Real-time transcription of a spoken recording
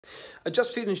I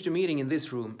just finished a meeting in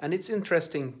this room, and it's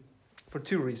interesting for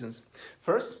two reasons.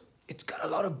 First, it's got a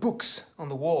lot of books on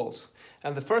the walls,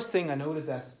 and the first thing I noted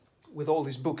that with all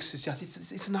these books is just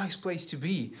it's a nice place to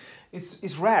be.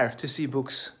 It's rare to see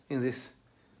books in this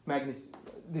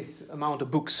this amount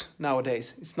of books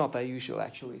nowadays. It's not that usual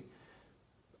actually.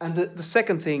 And the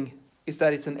second thing is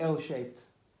that it's an L-shaped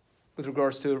with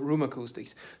regards to room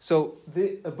acoustics. So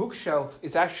a bookshelf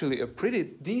is actually a pretty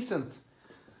decent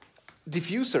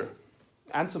diffuser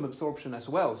and some absorption as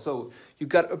well. So you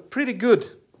got a pretty good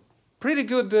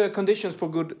conditions for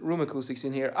good room acoustics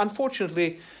in here.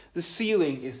 Unfortunately, the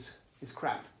ceiling is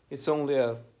crap. It's only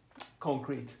a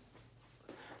concrete.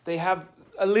 They have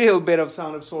a little bit of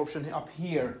sound absorption up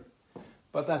here,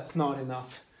 but that's not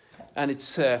enough. And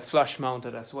it's flush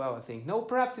mounted as well, I think. No,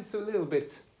 perhaps it's a little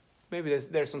bit, maybe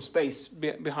there's some space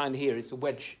behind here. It's a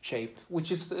wedge shape,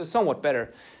 which is somewhat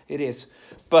better. It is.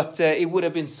 But it would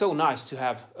have been so nice to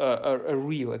have a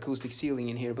real acoustic ceiling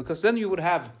in here, because then you would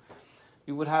have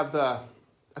the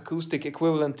acoustic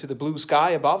equivalent to the blue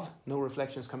sky above, no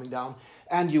reflections coming down,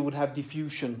 and you would have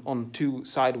diffusion on two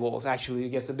side walls. Actually, you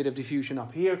get a bit of diffusion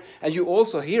up here, and you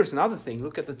also, here's another thing,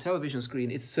 look at the television screen,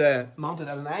 it's mounted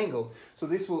at an angle, so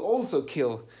this will also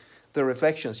kill the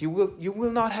reflections. You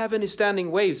will not have any standing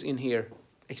waves in here,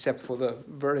 except for the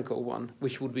vertical one,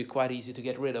 which would be quite easy to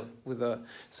get rid of with a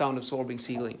sound absorbing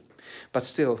ceiling. But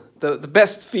still, the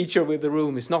best feature with the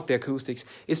room is not the acoustics,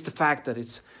 it's the fact that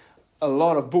it's a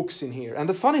lot of books in here. And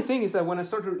the funny thing is that when I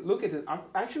started to look at it, I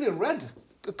actually read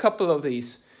a couple of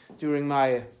these during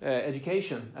my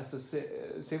education as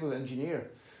a civil engineer.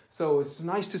 So it's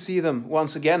nice to see them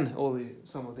once again,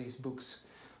 some of these books,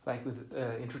 like with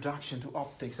Introduction to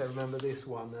Optics. I remember this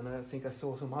one, and I think I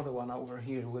saw some other one over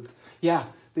here with, yeah,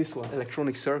 this one,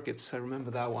 Electronic Circuits. I remember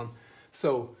that one.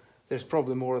 So there's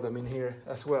probably more of them in here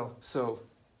as well. So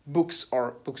books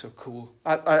are cool.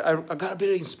 I got a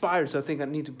bit inspired, so I think I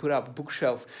need to put up a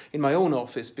bookshelf in my own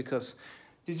office, because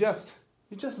you just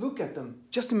look at them.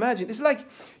 Just imagine. It's like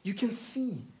you can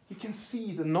see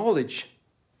the knowledge.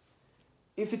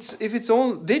 If it's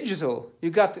all digital,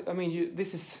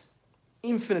 this is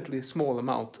infinitely small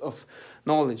amount of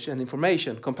knowledge and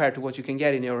information compared to what you can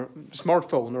get in your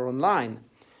smartphone or online.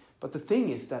 But the thing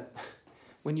is that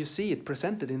when you see it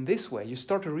presented in this way, you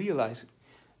start to realize,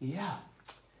 yeah,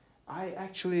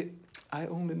 I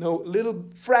only know a little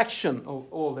fraction of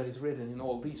all that is written in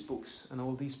all these books, and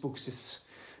all these books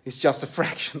is just a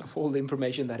fraction of all the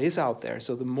information that is out there.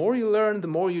 So the more you learn, the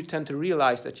more you tend to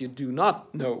realize that you do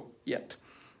not know yet,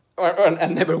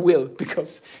 and never will,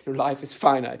 because your life is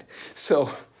finite.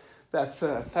 So that's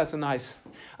a nice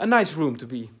room to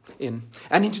be in.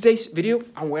 And in today's video,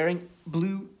 I'm wearing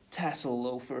blue tassel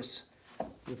loafers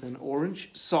with an orange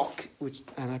sock,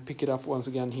 and I pick it up once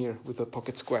again here with a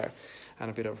pocket square and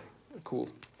a bit of a cool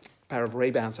pair of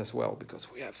Ray-Bans as well,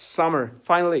 because we have summer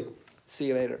finally. See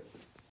you later.